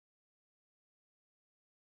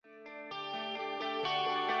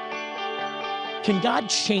Can God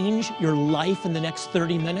change your life in the next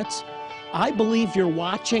 30 minutes? I believe you're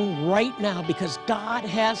watching right now because God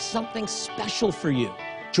has something special for you.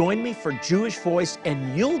 Join me for Jewish Voice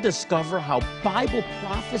and you'll discover how Bible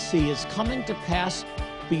prophecy is coming to pass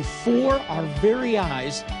before our very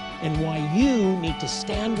eyes and why you need to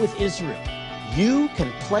stand with Israel. You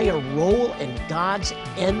can play a role in God's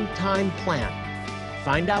end-time plan.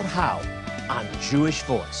 Find out how on Jewish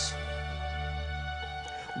Voice.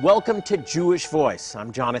 Welcome to Jewish Voice.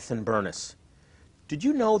 I'm Jonathan Bernis. Did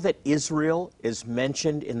you know that Israel is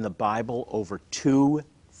mentioned in the Bible over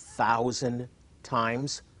 2,000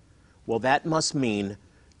 times? Well, that must mean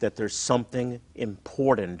that there's something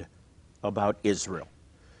important about Israel.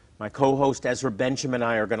 My co-host Ezra Benjamin and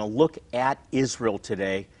I are going to look at Israel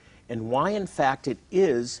today and why, in fact, it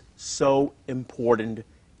is so important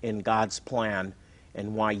in God's plan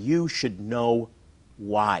and why you should know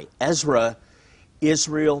why. Ezra,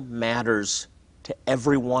 Israel matters to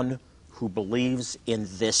everyone who believes in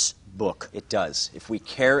this book. It does. If we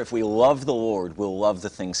care, if we love the Lord, we'll love the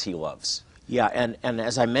things He loves. Yeah, and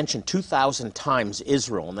as I mentioned, 2,000 times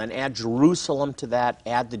Israel, and then add Jerusalem to that,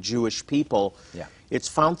 add the Jewish people. Yeah. It's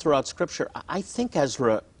found throughout Scripture. I think,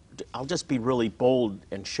 Ezra, I'll just be really bold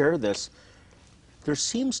and share this. There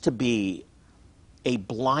seems to be a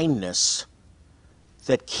blindness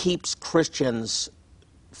that keeps Christians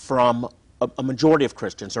from, a majority of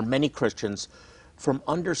Christians, or many Christians, from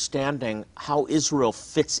understanding how Israel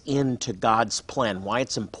fits into God's plan, why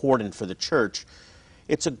it's important for the church.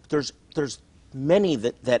 There's many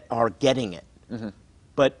that are getting it,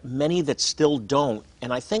 but many that still don't.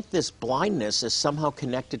 And I think this blindness is somehow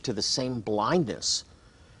connected to the same blindness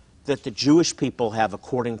that the Jewish people have,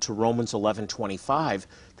 according to Romans 11:25,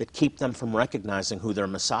 that keep them from recognizing who their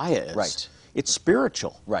Messiah is. Right. It's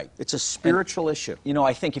spiritual. Right. It's a spiritual issue. You know,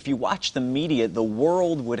 I think if you watch the media, the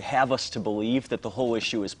world would have us to believe that the whole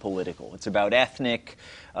issue is political. It's about ethnic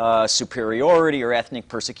superiority or ethnic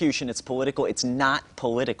persecution. It's political. It's not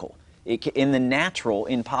political. In the natural,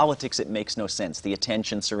 in politics, it makes no sense. The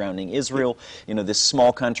attention surrounding Israel, you know, this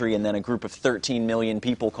small country, and then a group of 13 million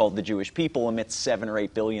people called the Jewish people amidst 7 or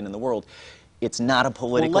 8 billion in the world. It's not a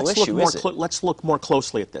political issue, is it? Let's look more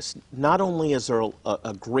closely at this. Not only is there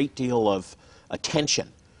a great deal of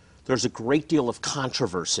attention, there's a great deal of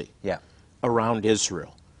controversy around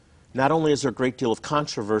Israel. Not only is there a great deal of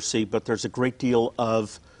controversy, but there's a great deal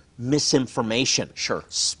of misinformation,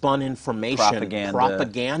 spun information,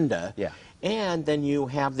 propaganda. And then you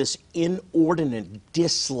have this inordinate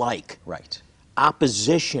dislike,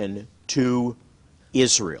 opposition to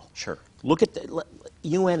Israel. Look at the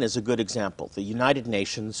UN is a good example. The United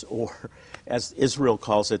Nations, or as Israel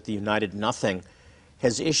calls it, the United Nothing,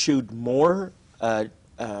 has issued more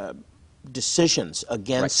decisions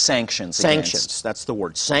against sanctions. That's the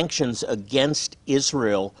word. Sanctions against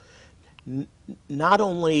Israel. Not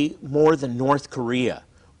only more than North Korea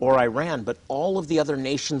or Iran, but all of the other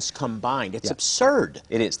nations combined. It's absurd.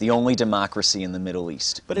 It is the only democracy in the Middle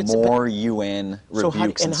East. But it's more UN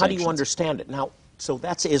rebukes and how do you understand it now? So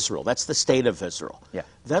that's Israel. That's the state of Israel.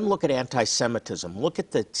 Then look at anti-Semitism. Look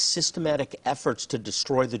at the systematic efforts to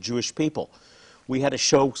destroy the Jewish people. We had a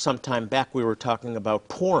show some time back. We were talking about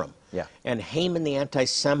Purim. And Haman the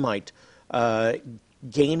anti-Semite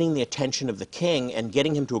gaining the attention of the king and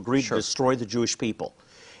getting him to agree to destroy the Jewish people.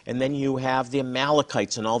 And then you have the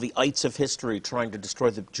Amalekites and all the ites of history trying to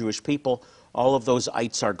destroy the Jewish people. All of those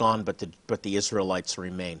ites are gone, but the Israelites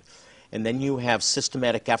remain. And then you have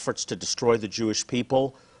systematic efforts to destroy the Jewish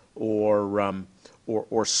people, or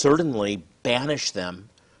certainly banish them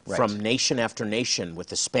from nation after nation, with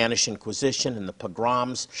the Spanish Inquisition and the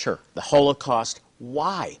pogroms, the Holocaust.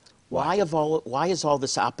 Why? Why has all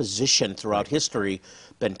this opposition throughout history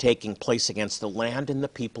been taking place against the land and the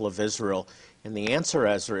people of Israel? And the answer,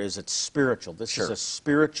 Ezra, is it's spiritual. This is a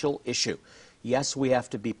spiritual issue. Yes, we have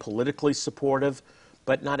to be politically supportive,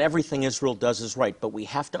 but not everything Israel does is right. But we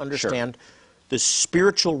have to understand the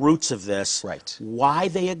spiritual roots of this, why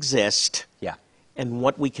they exist, and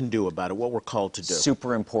what we can do about it, what we're called to do.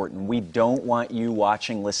 Super important. We don't want you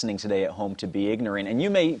watching, listening today at home to be ignorant. And you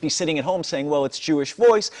may be sitting at home saying, well, it's Jewish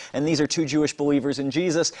Voice, and these are two Jewish believers in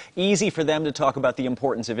Jesus. Easy for them to talk about the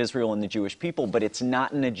importance of Israel and the Jewish people, but it's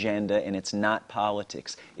not an agenda, and it's not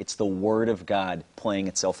politics. It's the Word of God playing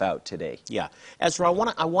itself out today. Yeah. Ezra,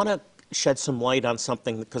 I want to shed some light on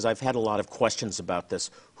something, because I've had a lot of questions about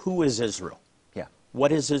this. Who is Israel?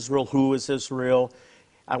 What is Israel? Who is Israel?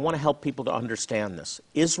 I want to help people to understand this.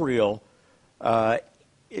 Israel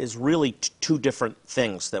is really two different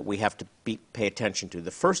things that we have to pay attention to.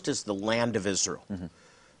 The first is the land of Israel.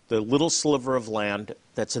 the little sliver of land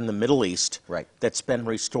that's in the Middle East Right. that's been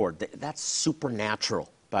restored. That's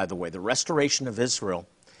supernatural, by the way. The restoration of Israel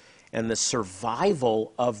and the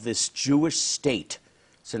survival of this Jewish state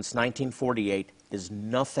since 1948 is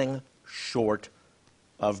nothing short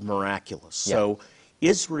of miraculous. Yeah. So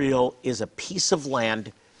Israel is a piece of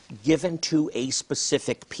land given to a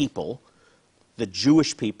specific people, the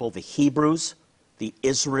Jewish people, the Hebrews, the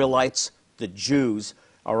Israelites, the Jews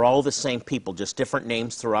are all the same people, just different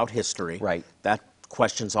names throughout history. Right. That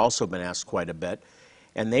question's also been asked quite a bit.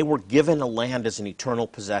 And they were given a land as an eternal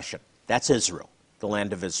possession. That's Israel, the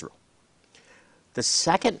land of Israel. The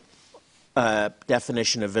second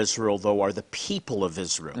definition of Israel, though, are the people of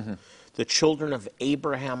Israel, the children of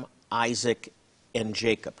Abraham, Isaac, and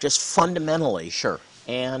Jacob, just fundamentally. Sure.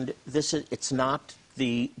 And it's not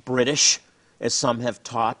the British, as some have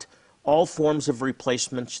taught. All forms of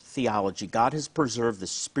replacement theology. God has preserved the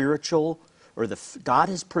spiritual, God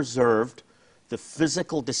has preserved the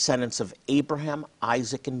physical descendants of Abraham,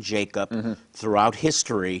 Isaac, and Jacob throughout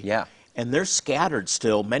history. Yeah. And they're scattered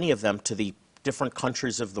still, many of them, to the different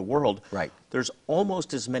countries of the world. Right. There's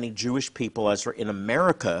almost as many Jewish people as are in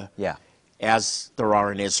America Yeah. as there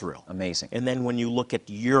are in Israel. Amazing. And then when you look at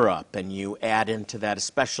Europe and you add into that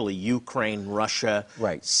especially Ukraine, Russia,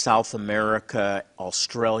 Right. South America,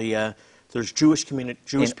 Australia, there's Jewish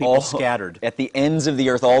people scattered. At the ends of the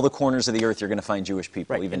earth, all the corners of the earth, you're going to find Jewish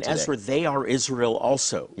people, Right. even And today. Ezra, they are Israel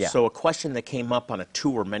also. Yeah. So a question that came up on a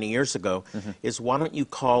tour many years ago is, why don't you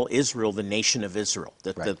call Israel the nation of Israel,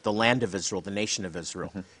 the land of Israel, the nation of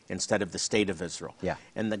Israel, instead of the state of Israel? Yeah.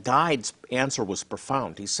 And the guide's answer was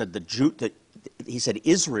profound. He said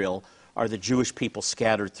Israel are the Jewish people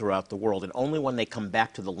scattered throughout the world, and only when they come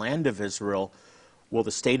back to the land of Israel will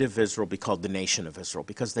the state of Israel be called the nation of Israel,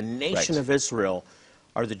 because the nation Right. of Israel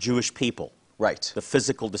are the Jewish people, Right. the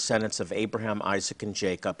physical descendants of Abraham, Isaac, and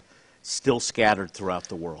Jacob, still scattered throughout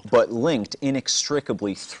the world. But linked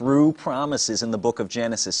inextricably through promises in the book of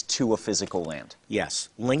Genesis to a physical land. Yes,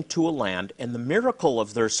 linked to a land, and the miracle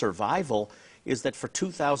of their survival is that for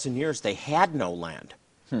 2,000 years they had no land.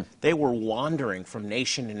 They were wandering from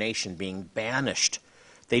nation to nation, being banished.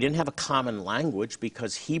 They didn't have a common language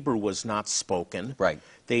because Hebrew was not spoken. Right.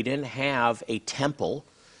 They didn't have a temple.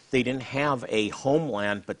 They didn't have a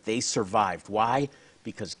homeland, but they survived. Why?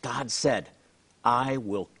 Because God said, I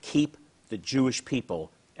will keep the Jewish people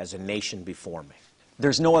as a nation before me.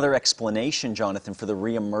 There's no other explanation, Jonathan, for the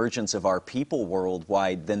reemergence of our people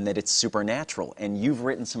worldwide than that it's supernatural. And you've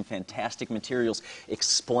written some fantastic materials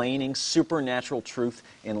explaining supernatural truth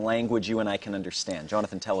in language you and I can understand.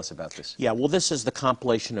 Jonathan, tell us about this. Yeah, well, this is the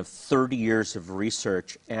compilation of 30 years of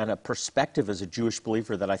research and a perspective as a Jewish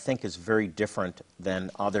believer that I think is very different than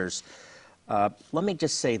others. Let me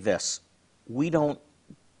just say this. We're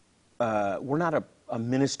not a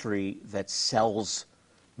ministry that sells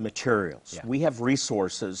materials. Yeah. We have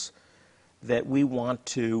resources that we want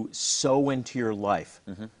to sow into your life.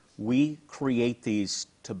 We create these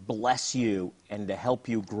to bless you and to help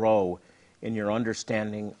you grow in your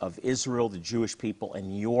understanding of Israel, the Jewish people,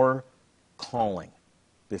 and your calling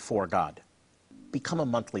before God. Become a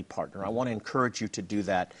monthly partner. I want to encourage you to do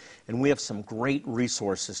that. And we have some great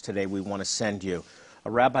resources today we want to send you. A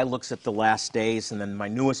rabbi looks at the last days, and then my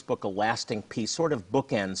newest book, A Lasting Peace, sort of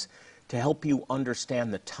bookends to help you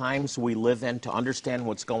understand the times we live in, to understand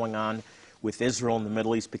what's going on with Israel and the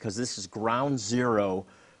Middle East, because this is ground zero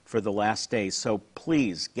for the last days. So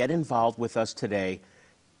please get involved with us today,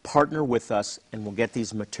 partner with us, and we'll get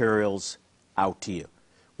these materials out to you.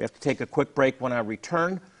 We have to take a quick break. When I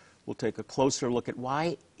return, we'll take a closer look at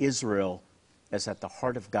why Israel is at the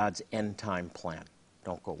heart of God's end-time plan.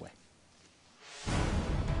 Don't go away.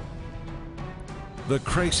 The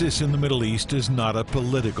crisis in the Middle East is not a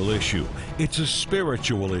political issue. It's a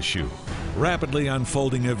spiritual issue. Rapidly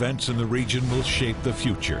unfolding events in the region will shape the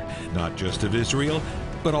future, not just of Israel,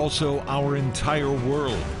 but also our entire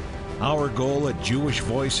world. Our goal at Jewish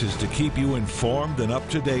Voice is to keep you informed and up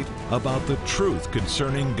to date about the truth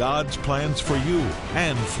concerning God's plans for you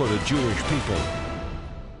and for the Jewish people.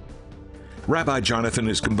 Rabbi Jonathan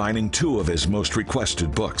is combining two of his most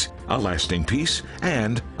requested books, A Lasting Peace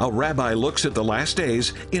and A Rabbi Looks at the Last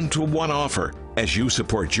Days, into one offer as you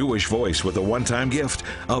support Jewish Voice with a one-time gift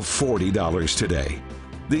of $40 today.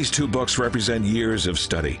 These two books represent years of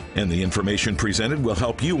study, and the information presented will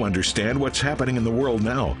help you understand what's happening in the world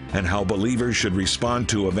now and how believers should respond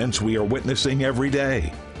to events we are witnessing every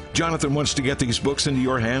day. Jonathan wants to get these books into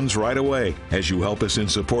your hands right away as you help us in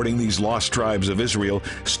supporting these lost tribes of Israel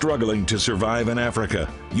struggling to survive in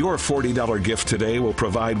Africa. Your $40 gift today will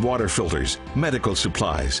provide water filters, medical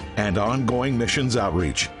supplies, and ongoing missions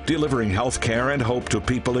outreach, delivering health care and hope to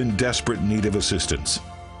people in desperate need of assistance.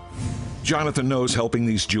 Jonathan knows helping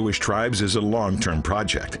these Jewish tribes is a long-term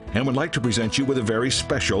project and would like to present you with a very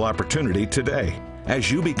special opportunity today.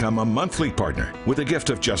 As you become a monthly partner with a gift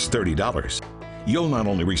of just $30, you'll not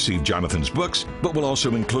only receive Jonathan's books, but will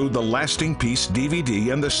also include the Lasting Peace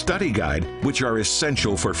DVD and the study guide, which are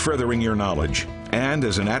essential for furthering your knowledge. And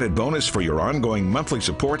as an added bonus for your ongoing monthly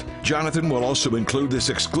support, Jonathan will also include this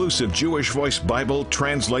exclusive Jewish Voice Bible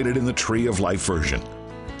translated in the Tree of Life version.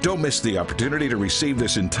 Don't miss the opportunity to receive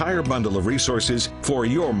this entire bundle of resources for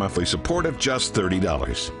your monthly support of just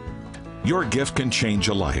 $30. Your gift can change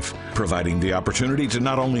a life, providing the opportunity to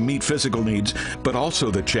not only meet physical needs, but also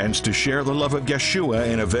the chance to share the love of Yeshua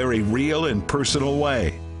in a very real and personal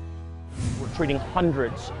way. We're treating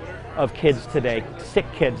hundreds of kids today, sick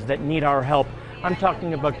kids that need our help. I'm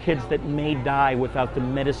talking about kids that may die without the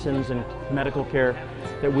medicines and medical care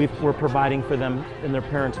that we're providing for them and their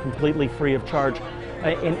parents completely free of charge.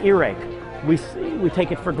 An earache, we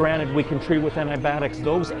take it for granted we can treat with antibiotics.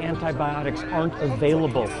 Those antibiotics aren't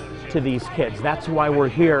available to these kids. That's why we're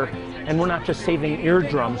here, and we're not just saving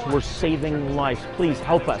eardrums, we're saving lives. Please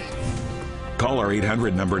help us. Call our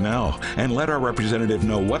 800 number now and let our representative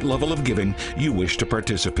know what level of giving you wish to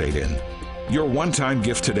participate in. Your one-time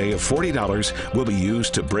gift today of $40 will be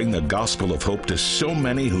used to bring the gospel of hope to so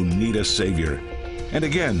many who need a Savior. And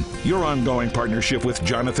again, your ongoing partnership with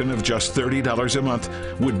Jonathan of just $30 a month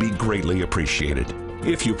would be greatly appreciated.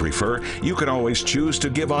 If you prefer, you can always choose to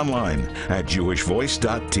give online at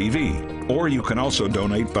jewishvoice.tv, or you can also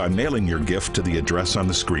donate by mailing your gift to the address on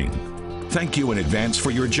the screen. Thank you in advance for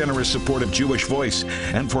your generous support of Jewish Voice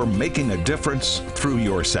and for making a difference through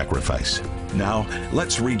your sacrifice. Now,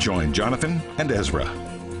 let's rejoin Jonathan and Ezra.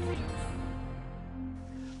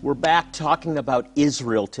 We're back talking about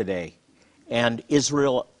Israel today. And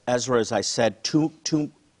Israel, Ezra, as I said, two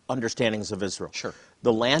understandings of Israel. Sure.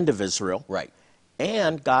 The land of Israel. Right.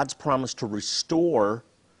 And God's promise to restore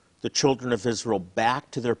the children of Israel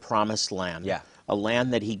back to their promised land. Yeah. A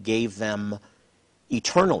land that he gave them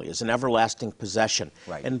eternally as an everlasting possession.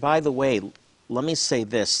 Right. And by the way, let me say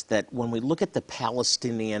this, that when we look at the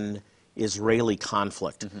Palestinian-Israeli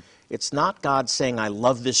conflict, it's not God saying, I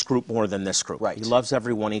love this group more than this group. Right. He loves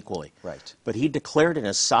everyone equally. Right. But he declared in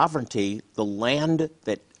his sovereignty, the land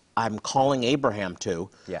that I'm calling Abraham to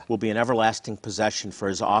will be an everlasting possession for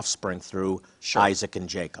his offspring through Isaac and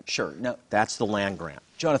Jacob. Sure. Now, that's the land grant.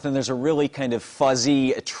 Jonathan, there's a really kind of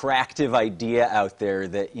fuzzy, attractive idea out there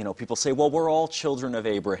that, people say, well, we're all children of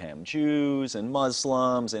Abraham. Jews and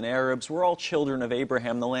Muslims and Arabs, we're all children of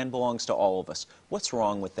Abraham. The land belongs to all of us. What's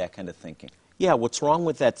wrong with that kind of thinking? Yeah, what's wrong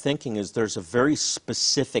with that thinking is there's a very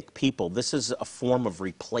specific people. This is a form of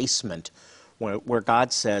replacement where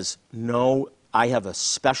God says, no, I have a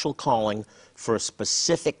special calling for a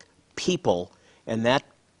specific people, and that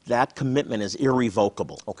commitment is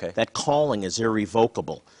irrevocable. Okay. That calling is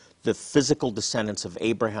irrevocable. The physical descendants of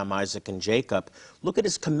Abraham, Isaac, and Jacob, look at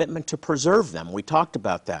his commitment to preserve them. We talked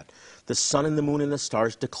about that. The sun and the moon and the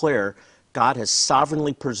stars declare God has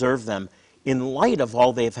sovereignly preserved them. In light of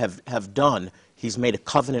all they have done, he's made a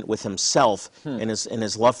covenant with himself in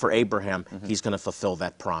his love for Abraham. He's going to fulfill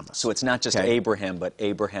that promise. So it's not just Abraham, but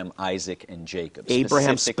Abraham, Isaac, and Jacob.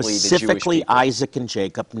 Abraham, specifically Isaac and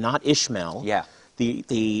Jacob, not Ishmael. Yeah.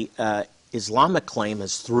 The Islamic claim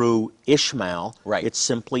is through Ishmael. Right. It's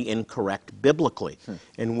simply incorrect biblically.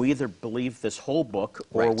 And we either believe this whole book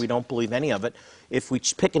or we don't believe any of it. If we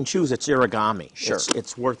pick and choose, it's origami. Sure.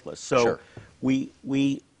 It's worthless. So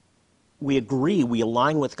we agree, we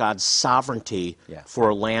align with God's sovereignty for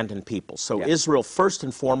a land and people. So Israel, first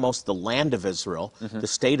and foremost, the land of Israel, the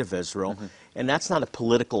state of Israel, and that's not a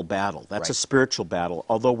political battle. That's a spiritual battle.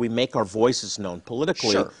 Although we make our voices known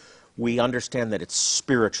politically, we understand that it's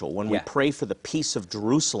spiritual. When we pray for the peace of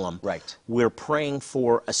Jerusalem, we're praying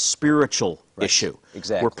for a spiritual issue.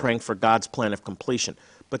 Exactly. We're praying for God's plan of completion.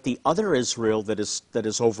 But the other Israel that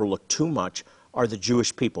is overlooked too much are the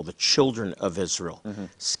Jewish people, the children of Israel,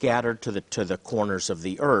 scattered to the corners of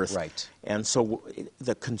the earth. Right. And so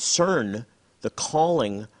the concern, the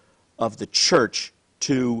calling of the church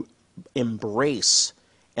to embrace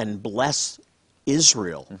and bless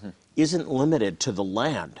Israel isn't limited to the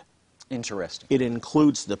land. Interesting. It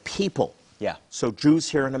includes the people. Yeah. So Jews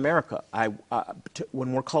here in America,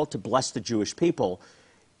 when we're called to bless the Jewish people,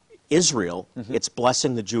 Israel, it's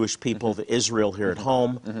blessing the Jewish people, the Israel here at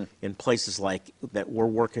home, in places like that we're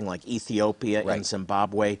working, like Ethiopia and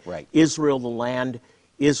Zimbabwe. Israel, the land,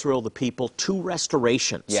 Israel, the people, two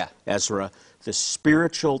restorations, Ezra. The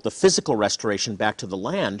spiritual, the physical restoration back to the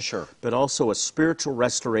land, but also a spiritual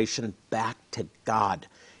restoration back to God.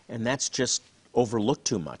 And that's just overlooked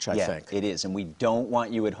too much, I think. It is, and we don't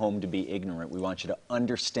want you at home to be ignorant. We want you to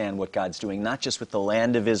understand what God's doing, not just with the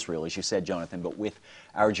land of Israel, as you said, Jonathan, but with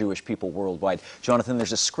our Jewish people worldwide. Jonathan,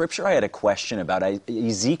 there's a scripture I had a question about,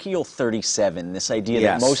 Ezekiel 37, this idea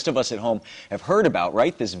that most of us at home have heard about,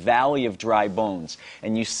 right? This valley of dry bones.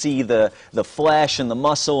 And you see the flesh and the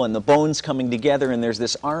muscle and the bones coming together, and there's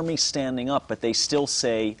this army standing up, but they still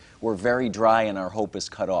say, we're very dry and our hope is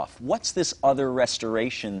cut off. What's this other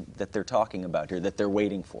restoration that they're talking about here, that they're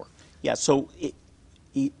waiting for? Yeah, so,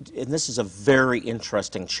 and this is a very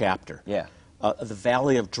interesting chapter. The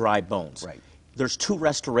Valley of Dry Bones. There's two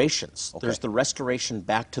restorations. There's the restoration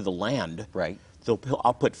back to the land.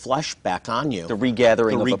 I'll put flesh back on you. The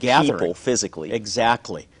regathering of a people physically.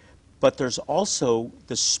 Exactly. But there's also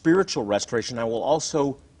the spiritual restoration. I will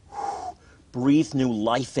also breathe new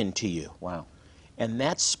life into you. Wow. And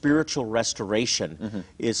that spiritual restoration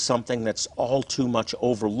is something that's all too much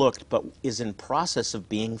overlooked, but is in process of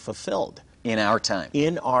being fulfilled. In our time.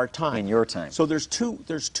 In our time. In your time. So there's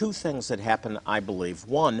two things that happen, I believe.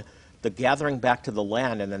 One, the gathering back to the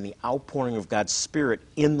land, and then the outpouring of God's Spirit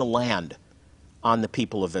in the land on the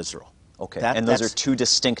people of Israel. Okay, and those are two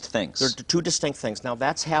distinct things. They're two distinct things. Now,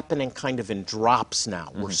 that's happening kind of in drops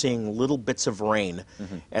now. We're seeing little bits of rain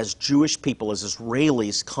as Jewish people, as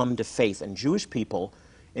Israelis come to faith. And Jewish people,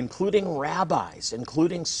 including rabbis,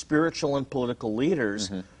 including spiritual and political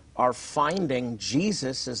leaders, are finding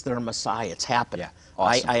Jesus as their Messiah. It's happening.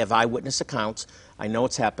 Awesome. I have eyewitness accounts. I know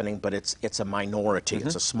it's happening, but it's a minority.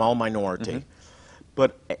 It's a small minority.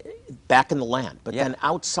 But back in the land. But then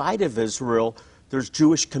outside of Israel, there's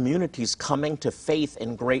Jewish communities coming to faith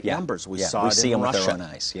in great numbers. We saw it in Russia. With their own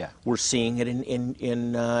eyes. We're seeing it in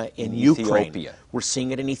Ukraine. Ethiopia. We're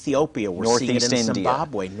seeing it in Ethiopia. We're seeing it in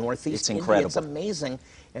Zimbabwe, Northeast India. Incredible. It's amazing,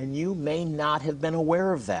 and you may not have been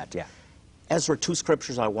aware of that. Ezra, two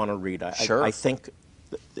scriptures I want to read. I think,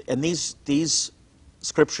 and these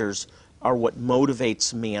scriptures are what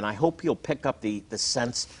motivates me, and I hope you'll pick up the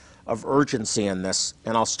sense of urgency in this.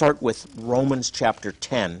 And I'll start with Romans chapter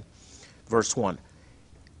 10. Verse 1.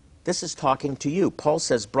 This is talking to you. Paul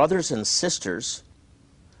says, brothers and sisters,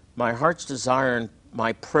 my heart's desire and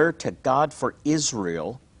my prayer to God for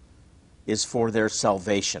Israel is for their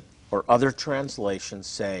salvation. Or other translations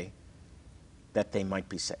say that they might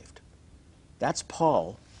be saved. That's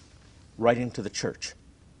Paul writing to the church.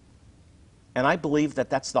 And I believe that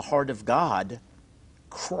that's the heart of God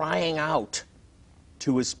crying out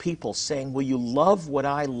to his people, saying, will you love what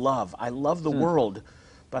I love? I love the world,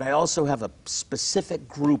 but I also have a specific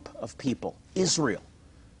group of people, Israel,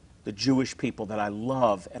 the Jewish people that I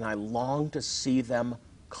love, and I long to see them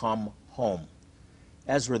come home.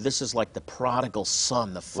 Ezra, this is like the prodigal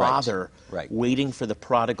son, the father waiting for the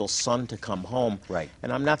prodigal son to come home.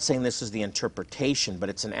 And I'm not saying this is the interpretation, but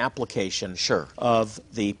it's an application of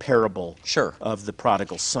the parable of the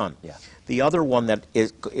prodigal son. The other one that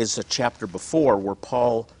is a chapter before, where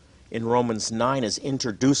Paul in Romans 9 is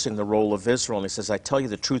introducing the role of Israel, and he says, I tell you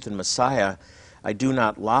the truth in Messiah, I do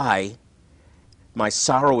not lie. My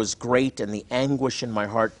sorrow is great and the anguish in my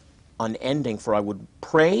heart unending, for I would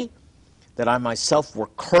pray that I myself were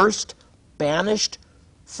cursed, banished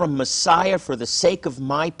from Messiah for the sake of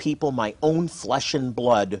my people, my own flesh and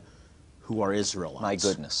blood, who are Israelites. My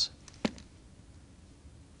goodness.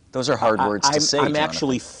 Those are hard words to say, I'm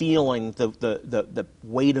actually feeling the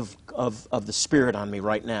weight of the Spirit on me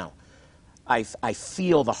right now. I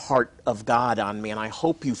feel the heart of God on me, and I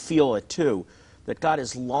hope you feel it too, that God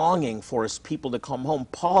is longing for his people to come home.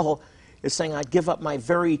 Paul is saying, I'd give up my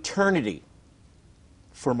very eternity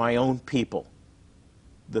for my own people,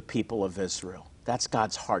 the people of Israel. That's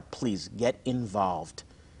God's heart. Please get involved.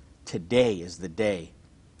 Today is the day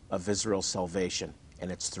of Israel's salvation,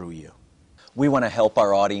 and it's through you. We want to help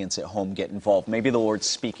our audience at home get involved. Maybe the Lord's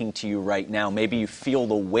speaking to you right now. Maybe you feel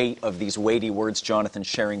the weight of these weighty words Jonathan's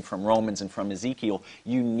sharing from Romans and from Ezekiel.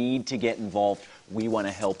 You need to get involved. We want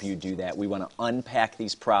to help you do that. We want to unpack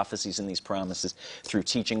these prophecies and these promises through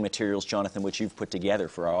teaching materials, Jonathan, which you've put together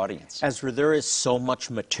for our audience. Ezra, there is so much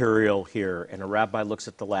material here, and A Rabbi Looks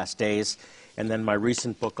at the Last Days, and then my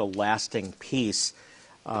recent book, A Lasting Peace.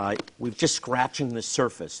 We've just scratching the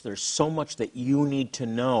surface. There's so much that you need to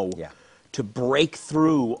know to break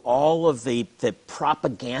through all of the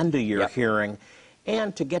propaganda you're hearing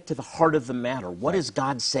and to get to the heart of the matter. What is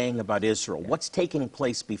God saying about Israel? What's taking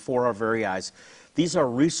place before our very eyes? These are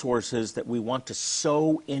resources that we want to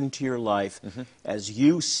sow into your life as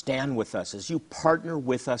you stand with us, as you partner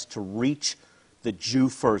with us to reach the Jew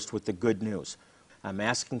first with the good news. I'm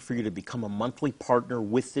asking for you to become a monthly partner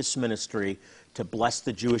with this ministry to bless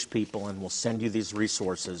the Jewish people, and we'll send you these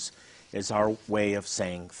resources as our way of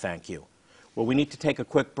saying thank you. Well, we need to take a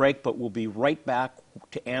quick break, but we'll be right back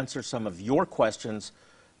to answer some of your questions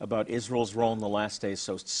about Israel's role in the last days.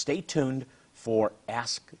 So stay tuned for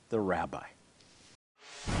Ask the Rabbi.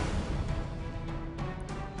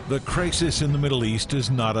 The crisis in the Middle East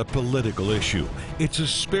is not a political issue. It's a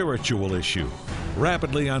spiritual issue.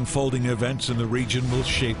 Rapidly unfolding events in the region will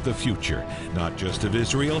shape the future, not just of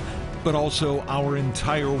Israel, but also our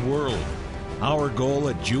entire world. Our goal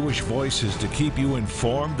at Jewish Voice is to keep you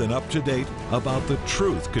informed and up to date about the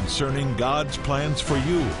truth concerning God's plans for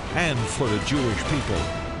you and for the Jewish people.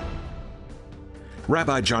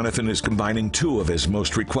 Rabbi Jonathan is combining two of his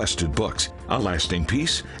most requested books, A Lasting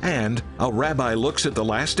Peace and A Rabbi Looks at the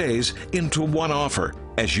Last Days, into one offer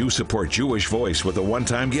as you support Jewish Voice with a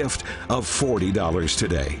one-time gift of $40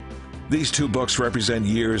 today. These two books represent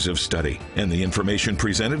years of study, and the information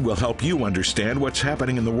presented will help you understand what's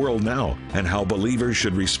happening in the world now and how believers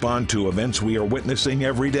should respond to events we are witnessing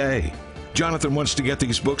every day. Jonathan wants to get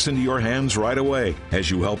these books into your hands right away as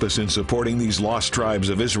you help us in supporting these lost tribes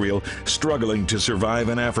of Israel struggling to survive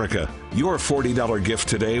in Africa. Your $40 gift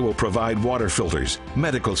today will provide water filters,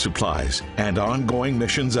 medical supplies, and ongoing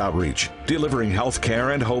missions outreach, delivering health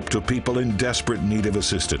care and hope to people in desperate need of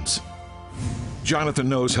assistance. Jonathan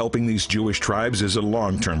knows helping these Jewish tribes is a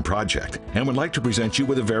long-term project and would like to present you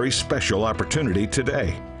with a very special opportunity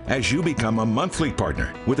today. As you become a monthly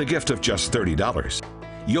partner with a gift of just $30,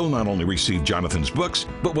 you'll not only receive Jonathan's books,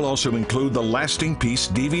 but will also include the Lasting Peace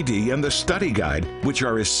DVD and the study guide, which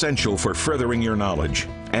are essential for furthering your knowledge.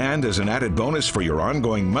 And as an added bonus for your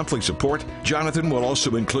ongoing monthly support, Jonathan will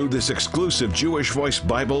also include this exclusive Jewish Voice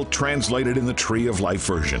Bible translated in the Tree of Life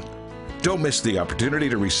version. Don't miss the opportunity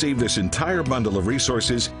to receive this entire bundle of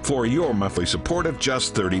resources for your monthly support of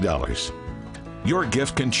just $30. Your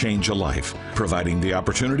gift can change a life, providing the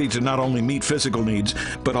opportunity to not only meet physical needs,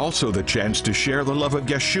 but also the chance to share the love of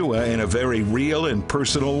Yeshua in a very real and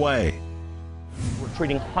personal way. We're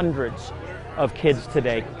treating hundreds of kids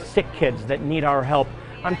today, sick kids that need our help.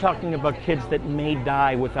 I'm talking about kids that may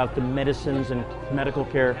die without the medicines and medical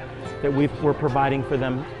care that we're providing for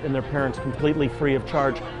them and their parents completely free of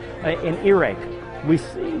charge. In earache, we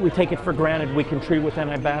take it for granted we can treat with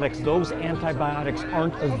antibiotics. Those antibiotics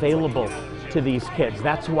aren't available to these kids.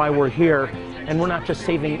 That's why we're here, and we're not just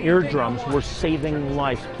saving eardrums, we're saving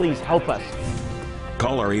lives. Please help us.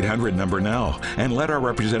 Call our 800 number now and let our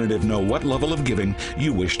representative know what level of giving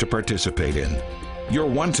you wish to participate in. Your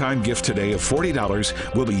one-time gift today of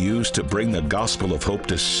 $40 will be used to bring the gospel of hope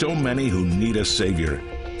to so many who need a Savior.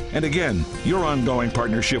 And again, your ongoing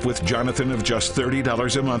partnership with Jonathan of just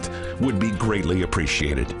 $30 a month would be greatly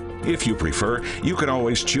appreciated. If you prefer, you can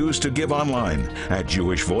always choose to give online at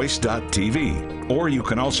jewishvoice.tv, or you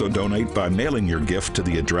can also donate by mailing your gift to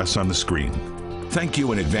the address on the screen. Thank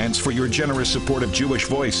you in advance for your generous support of Jewish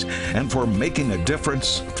Voice and for making a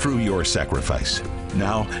difference through your sacrifice.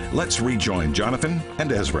 Now, let's rejoin Jonathan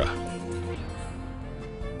and Ezra.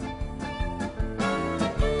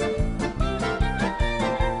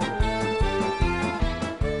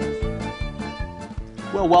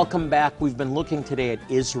 Well, welcome back. We've been looking today at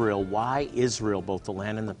Israel. Why Israel, both the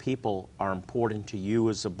land and the people, are important to you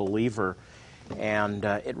as a believer. And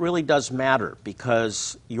it really does matter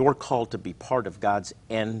because you're called to be part of God's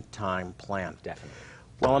end-time plan. Definitely.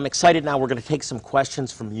 Well, I'm excited now. We're going to take some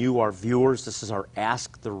questions from you, our viewers. This is our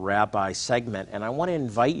Ask the Rabbi segment. And I want to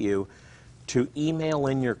invite you to email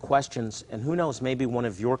in your questions. And who knows, maybe one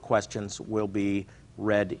of your questions will be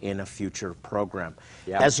read in a future program.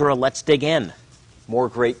 Yeah. Ezra, let's dig in. More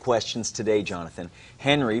great questions today, Jonathan.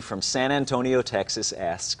 Henry from San Antonio, Texas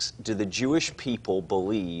asks, do the Jewish people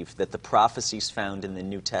believe that the prophecies found in the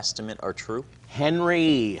New Testament are true?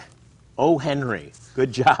 Henry, oh Henry,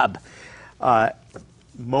 good job.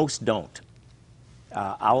 Most don't.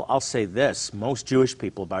 I'll say this, most Jewish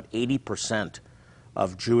people, about 80%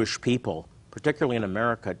 of Jewish people, particularly in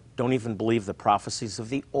America, don't even believe the prophecies of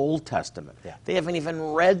the Old Testament. Yeah. They haven't even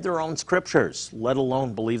read their own scriptures, let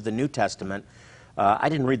alone believe the New Testament. I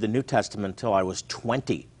didn't read the New Testament until I was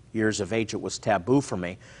 20 years of age. It was taboo for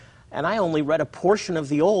me. And I only read a portion of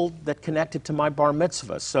the Old that connected to my bar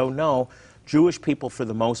mitzvah. So no, Jewish people, for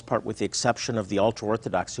the most part, with the exception of the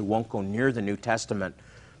ultra-Orthodox who won't go near the New Testament,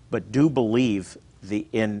 but do believe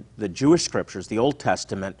in the Jewish scriptures, the Old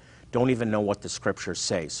Testament, don't even know what the scriptures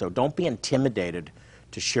say. So don't be intimidated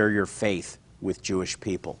to share your faith with Jewish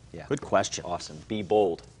people. Yeah. Good question. Awesome. Be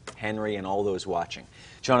bold. Henry and all those watching.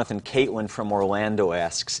 Jonathan, Caitlin from Orlando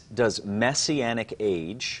asks, does Messianic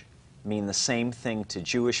age mean the same thing to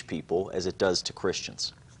Jewish people as it does to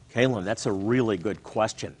Christians? Caitlin, that's a really good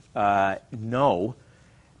question. No,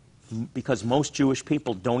 because most Jewish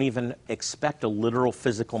people don't even expect a literal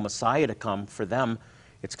physical Messiah to come. For them,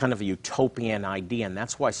 it's kind of a utopian idea, and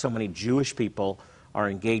that's why so many Jewish people are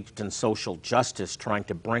engaged in social justice, trying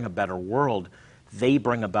to bring a better world. They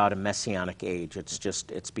bring about a messianic age.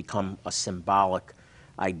 It's become a symbolic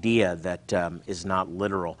idea that is not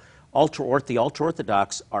literal. The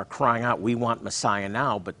ultra-Orthodox are crying out, we want Messiah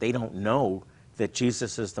now, but they don't know that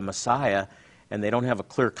Jesus is the Messiah, and they don't have a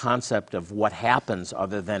clear concept of what happens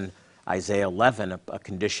other than Isaiah 11, a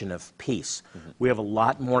condition of peace. We have a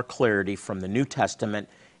lot more clarity from the New Testament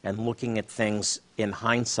and looking at things in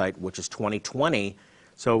hindsight, which is 2020.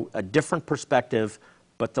 So a different perspective,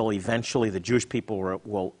 but the Jewish people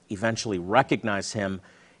will eventually recognize him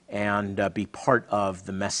and be part of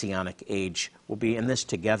the Messianic age. We'll be in this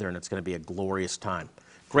together, and it's going to be a glorious time.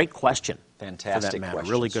 Great question. Fantastic for that matter.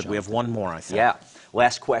 Questions, Really good. Jonathan. We have one more, I think. Yeah.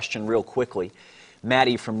 Last question real quickly.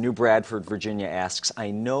 Maddie from New Bradford, Virginia asks,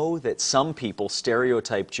 I know that some people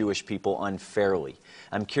stereotype Jewish people unfairly.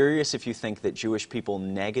 I'm curious if you think that Jewish people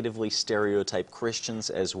negatively stereotype Christians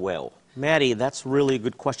as well. Maddie, that's really a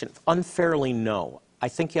good question. Unfairly, no. I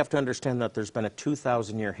think you have to understand that there's been a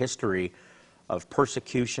 2,000-year history of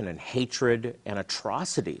persecution and hatred and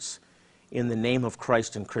atrocities in the name of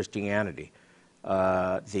Christ and Christianity.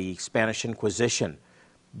 The Spanish Inquisition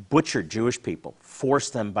butchered Jewish people,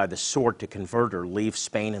 forced them by the sword to convert or leave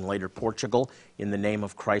Spain and later Portugal in the name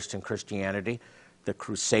of Christ and Christianity. The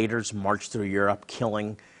Crusaders marched through Europe,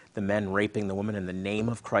 killing the men, raping the women in the name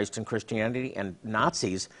of Christ and Christianity, and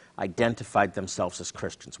Nazis identified themselves as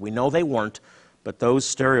Christians. We know they weren't, but those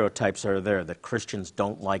stereotypes are there, that Christians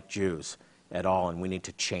don't like Jews at all, and we need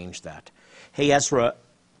to change that. Hey, Ezra,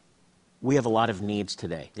 we have a lot of needs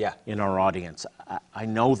today in our audience. I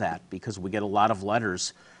know that because we get a lot of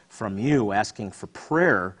letters from you asking for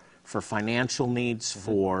prayer for financial needs,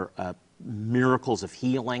 for miracles of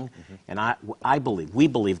healing. And we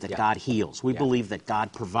believe that God heals. We believe that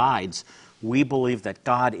God provides. We believe that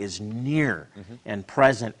God is near and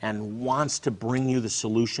present and wants to bring you the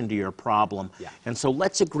solution to your problem. And so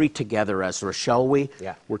let's agree together, Ezra, shall we?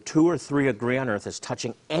 Where two or three agree on earth as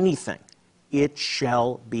touching anything, it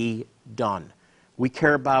shall be done. We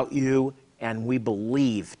care about you, and we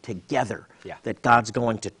believe together that God's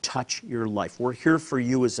going to touch your life. We're here for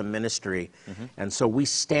you as a ministry, and so we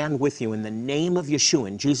stand with you in the name of Yeshua.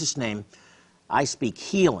 In Jesus' name, I speak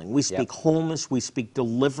healing. We speak wholeness. We speak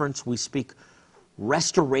deliverance. We speak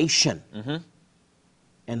restoration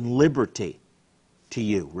and liberty to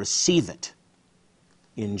you. Receive it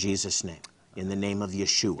in Jesus' name, in the name of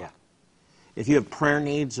Yeshua. If you have prayer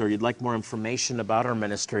needs or you'd like more information about our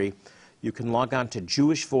ministry, you can log on to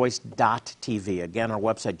jewishvoice.tv. Again, our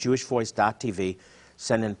website, jewishvoice.tv.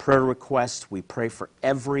 Send in prayer requests. We pray for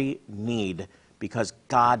every need because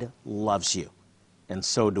God loves you, and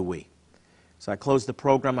so do we. So I close the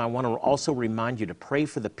program. I want to also remind you to pray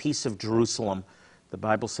for the peace of Jerusalem. The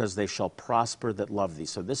Bible says they shall prosper that love thee.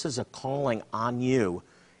 So this is a calling on you,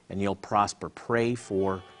 and you'll prosper. Pray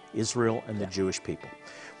for Israel and the Jewish people.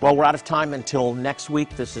 Well, we're out of time until next week.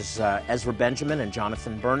 This is Ezra Benjamin and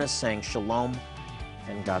Jonathan Bernis saying shalom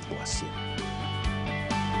and God bless you.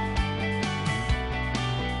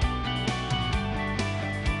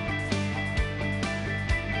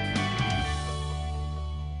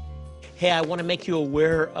 Hey, I want to make you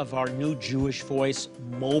aware of our new Jewish Voice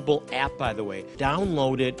mobile app, by the way.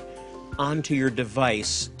 Download it onto your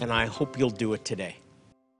device, and I hope you'll do it today.